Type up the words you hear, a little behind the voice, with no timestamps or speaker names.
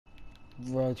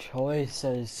The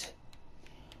choices.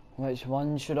 Which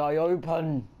one should I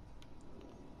open?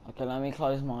 Okay, let me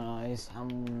close my eyes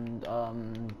and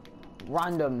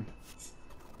random.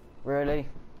 Really?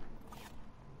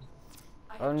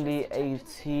 Only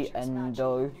 80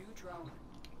 endo.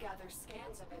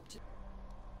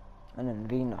 And then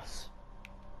Venus.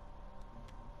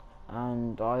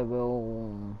 And I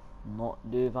will not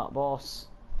do that, boss.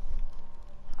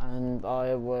 And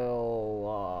I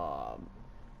will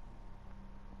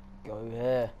go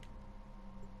here.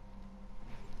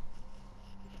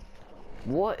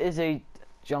 What is a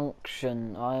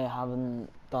junction? I haven't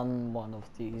done one of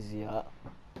these yet.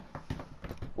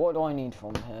 What do I need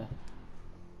from here?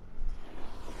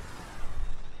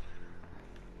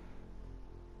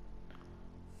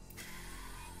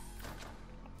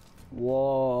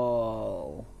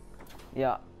 Whoa.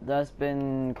 Yeah, there's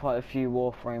been quite a few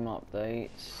Warframe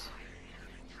updates.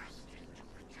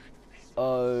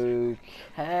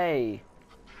 Okay.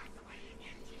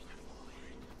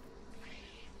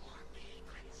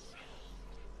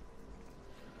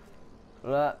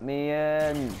 Let me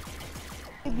in.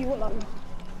 You alone.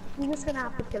 I'm just gonna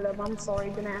have to kill him. I'm sorry,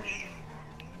 Ganesh.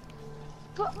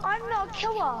 But I'm not a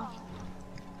killer.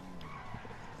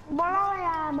 But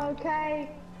I am, okay?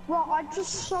 Right, I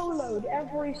just soloed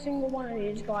every single one of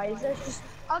these guys. There's just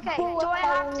Okay, do I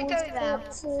have to go there?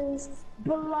 corpses,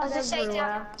 blood Does it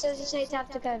everywhere. say to have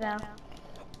to go there?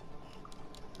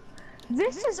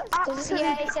 This is absolutely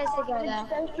yeah, it says to go there.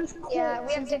 There's just Yeah,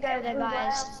 we have to go there, everywhere,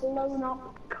 guys. blown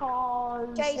up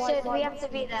cars. Jason, we have to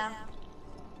be there.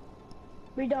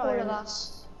 We don't. All of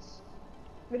us.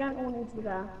 We don't all need to be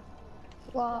there.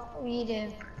 What we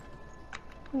do?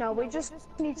 No, we just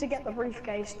need to get the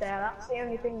briefcase there. That's the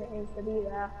only thing that needs to be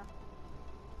there.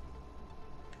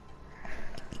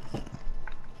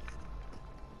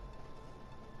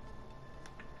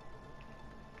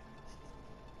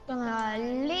 Gonna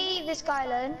leave this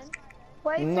island.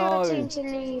 Wait for No. your team to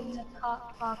leave the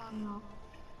parking lot.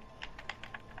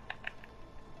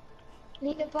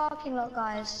 Leave the parking lot,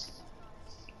 guys.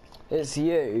 It's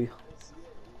you.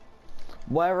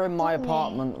 We're in my Not me.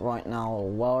 apartment right now.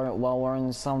 Well, we're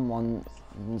in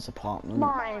someone's apartment.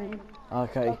 Mine.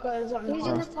 Okay. Because I'm Who's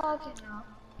in the parking lot?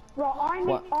 right,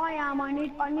 What?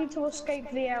 I need to escape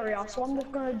the area, so I'm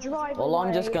just gonna drive Well,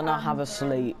 I'm just away gonna and- have a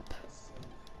sleep.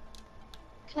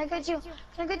 Can I go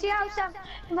to your house, Sam?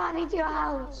 Mommy, to your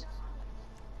house.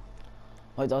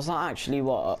 Wait, does that actually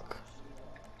work?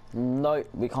 No,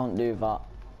 we can't do that.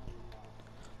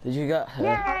 Did you get her? Yay,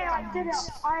 I did it!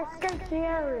 I escaped the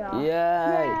area!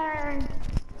 Yay!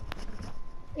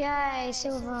 Yay! Yay,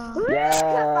 silver.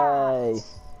 Yay!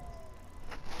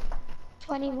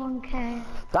 21k.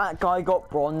 That guy got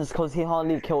bronze because he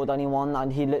hardly killed anyone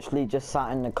and he literally just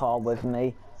sat in the car with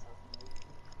me.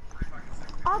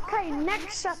 Okay,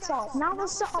 next setup. Now the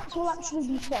setups will actually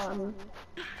be fun.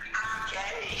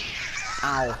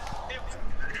 Ow.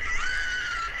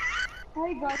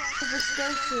 Hey guys, let's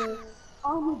go to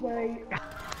I'm gay.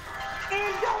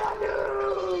 In the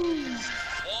news!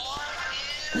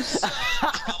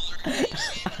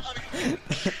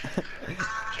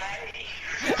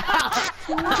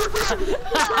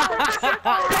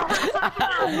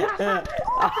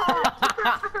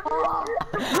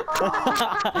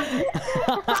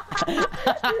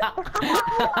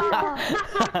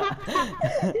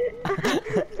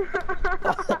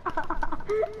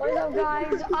 What's up,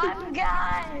 guys? I'm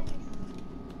gay.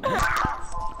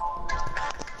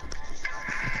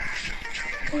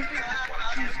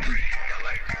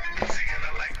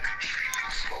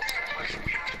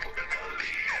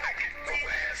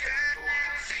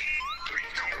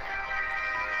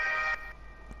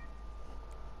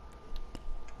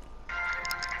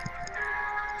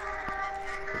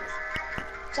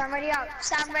 Sam, ready up.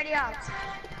 Sam, ready up.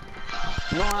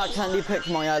 No, I accidentally picked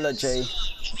my allergy.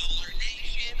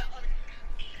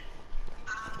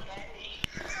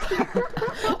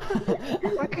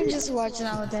 I can just watch it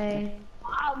all day.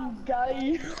 I'm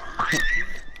gay.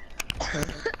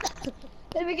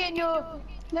 Let me get your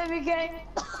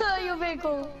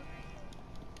vehicle.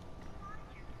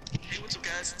 Hey, what's up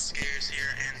guys, it's Scares here,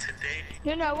 and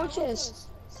today... No, watch this.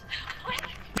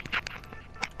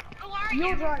 You're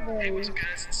Hey, driving. what's up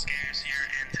guys, it's Scares here,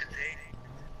 and today...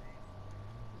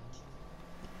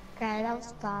 Okay, that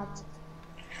was bad.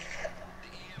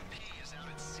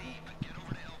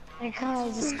 That guy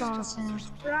is disgusting.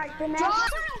 Right, the next. Was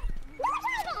it?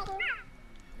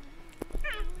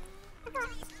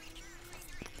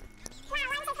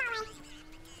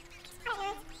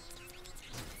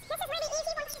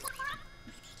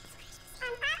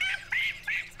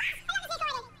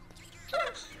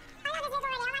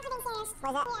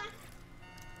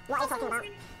 What are you talking about?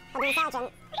 I'll be a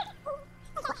sergeant. Okay,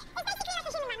 it's basically like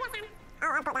a human ram, yes, Sam.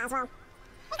 Oh, I've got that as well.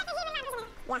 It's like a human ram, isn't it?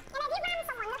 Yeah. And if you ram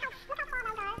someone, look how far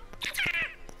they'll go.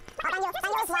 Oh,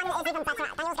 Daniel's one is even better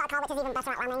at, Daniel's got a car which is even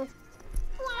better at ramming.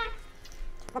 Yeah.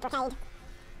 The brigade.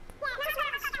 Yeah, no,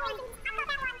 I've got that one. I've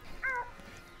got that one.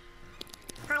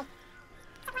 Oh.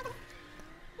 Hi.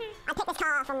 I picked this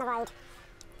car from the road.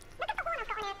 Look at the horn I've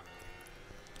got on it.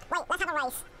 Wait, let's have a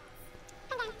race.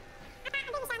 Hang on. I'm being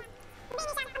you, Sam. I'm being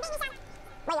you, Sam. I'm being you, Sam.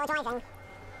 Wait, you're driving?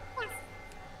 Yes.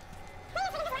 Wait,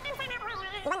 I'm out the way.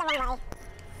 You went the wrong way.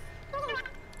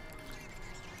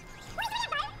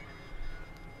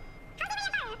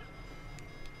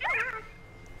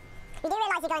 You do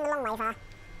realise you're going the long way, Var?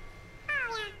 Oh,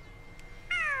 yeah.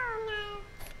 Oh, no.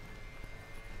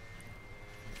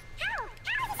 How?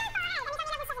 How is he so far ahead? And he's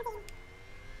only level 17.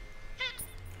 Hacks.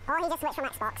 Or he just switched from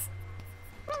Xbox.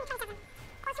 Maybe 27.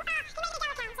 Or, he made a Go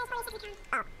account, so it's probably a second account.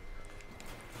 Oh.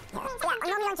 Yeah,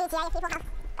 normally on GTA, if people have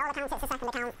all accounts, it's a second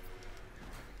account.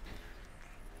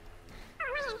 Oh,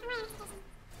 I'm right in the station.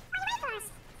 Oh, you wait for us.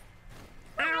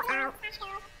 Ow, ow.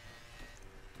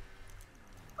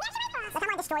 Look at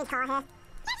my destroyed car here.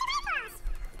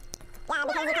 Yeah,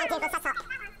 because you can't do the setup.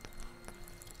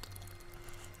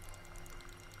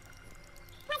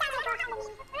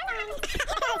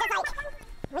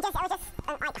 It was just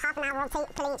like half an hour of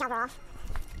killing each other off.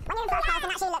 When you're in first person,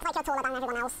 it actually looks like you're taller than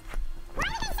everyone else. Why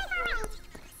are we getting so far away?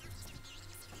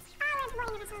 Oh, it's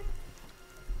boring asshole.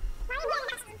 Why are we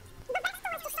getting asshole? The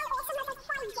backstory was so awesome, like a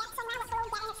flying jet, so now it's all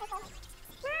getting a trickle.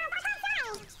 No, but I can't fly.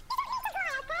 You don't need to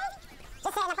fly, okay?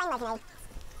 Just sit in a plane with me.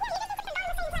 Yeah, you just need to go on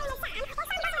the same plane as Sam, or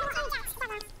Sam doesn't want any jets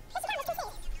together. Just you can, it's 2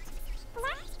 feet. Is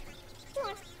that?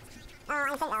 Yeah. Oh,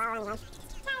 I think there are anyway.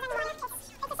 No, there's only one. It's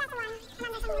a circle one, and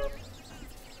then there's only one.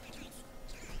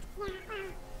 Yeah, wow.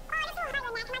 Oh, this is all higher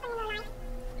than that. Can I bring in real life?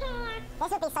 Yeah. This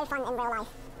would be so fun in real life.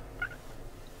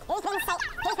 Who's been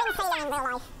sailing in real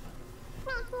life?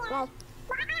 Me. Well,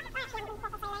 I haven't actually been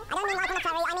proper sailing. I don't mean like on a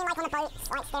ferry, I mean like on a boat,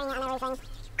 like steering it and everything.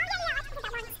 Oh yeah, I did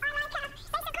that once. I like,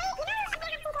 basically, you know, I'm gonna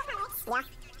have some cool planets. Yeah.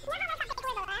 You know how there's like a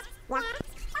quiz over there? Yeah.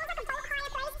 That was like a boat hire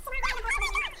place, so I ran the boat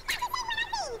over there. That's the same one I've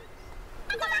been!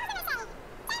 That's what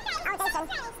I was gonna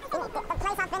say. Oh, Jason. The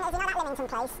place I've been is, you know that Leamington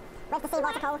place? With the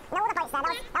seawater pool? And all the boats there.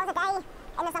 That was a day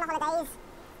in the summer holidays,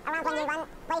 around when you went,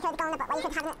 where you could go on the boat, where you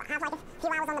could have like a few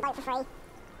hours on the boat for free.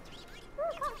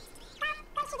 Ooh, cool.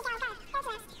 Go, Super Joe, go. Go to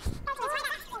us. Go to us.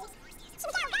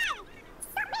 Super Joe, go!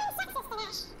 Stop being sexist,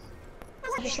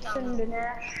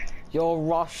 Dinesh. You're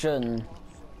Russian.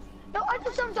 No, I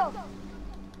just jumped off.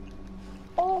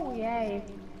 Oh, yay.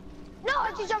 No,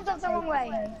 I just jumped off the wrong way.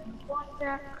 What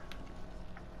the?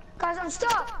 Guys, I'm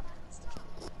stuck.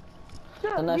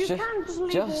 Look, And that's you can just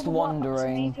leave just all the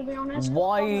wondering work to me, to be honest.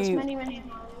 why. I've done this many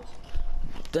times.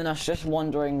 Then I was just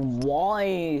wondering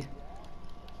why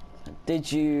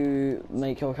did you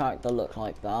make your character look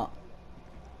like that?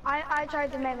 I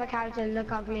tried to make my character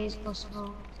look ugly as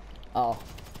possible. Oh.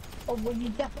 Oh, well, you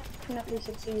definitely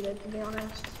succeeded, to be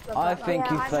honest. But I think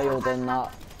you yeah, failed in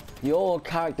that. Your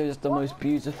character is the most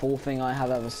beautiful thing I have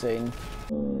ever seen.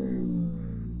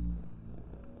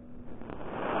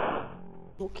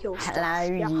 Hello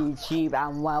YouTube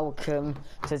and welcome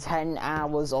to 10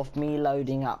 hours of me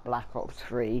loading up Black Ops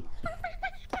 3.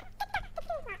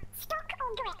 Stock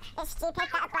or grip? It's stupid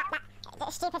that the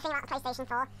stupid thing about the PlayStation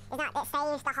 4 is that it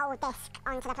saves the whole disc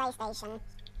onto the PlayStation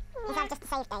instead of just the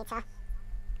save data.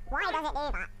 Why does it do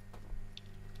that?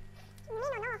 The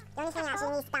only thing it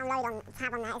actually needs to download on to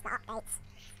have on there is the updates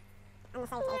and the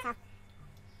save data.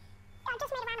 I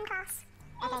just made a random class.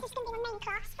 Okay. This is going to be the main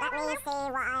class. Let me see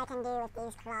what I can do with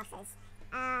these classes.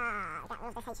 Get rid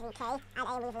of this HVK, add a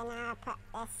weevil in there, put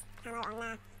this camo on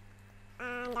there,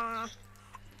 and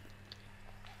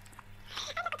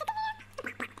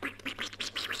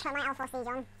put my L4 siege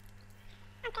on.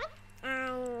 Okay.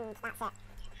 And that's it.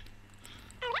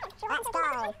 Let's go!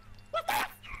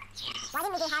 Why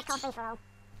didn't we do hardcore free for all?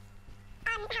 I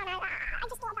don't know, I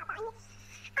just thought about that.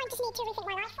 I just need to rethink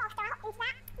my life after into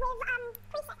that with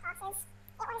preset classes.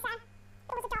 It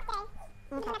was a dark day. Okay.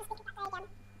 You can never speak of that day again.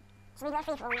 Should we do a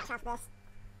free for all match after this?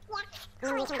 Yeah. And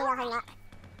then we can do your homework.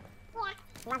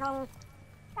 Yeah. Level.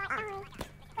 Right,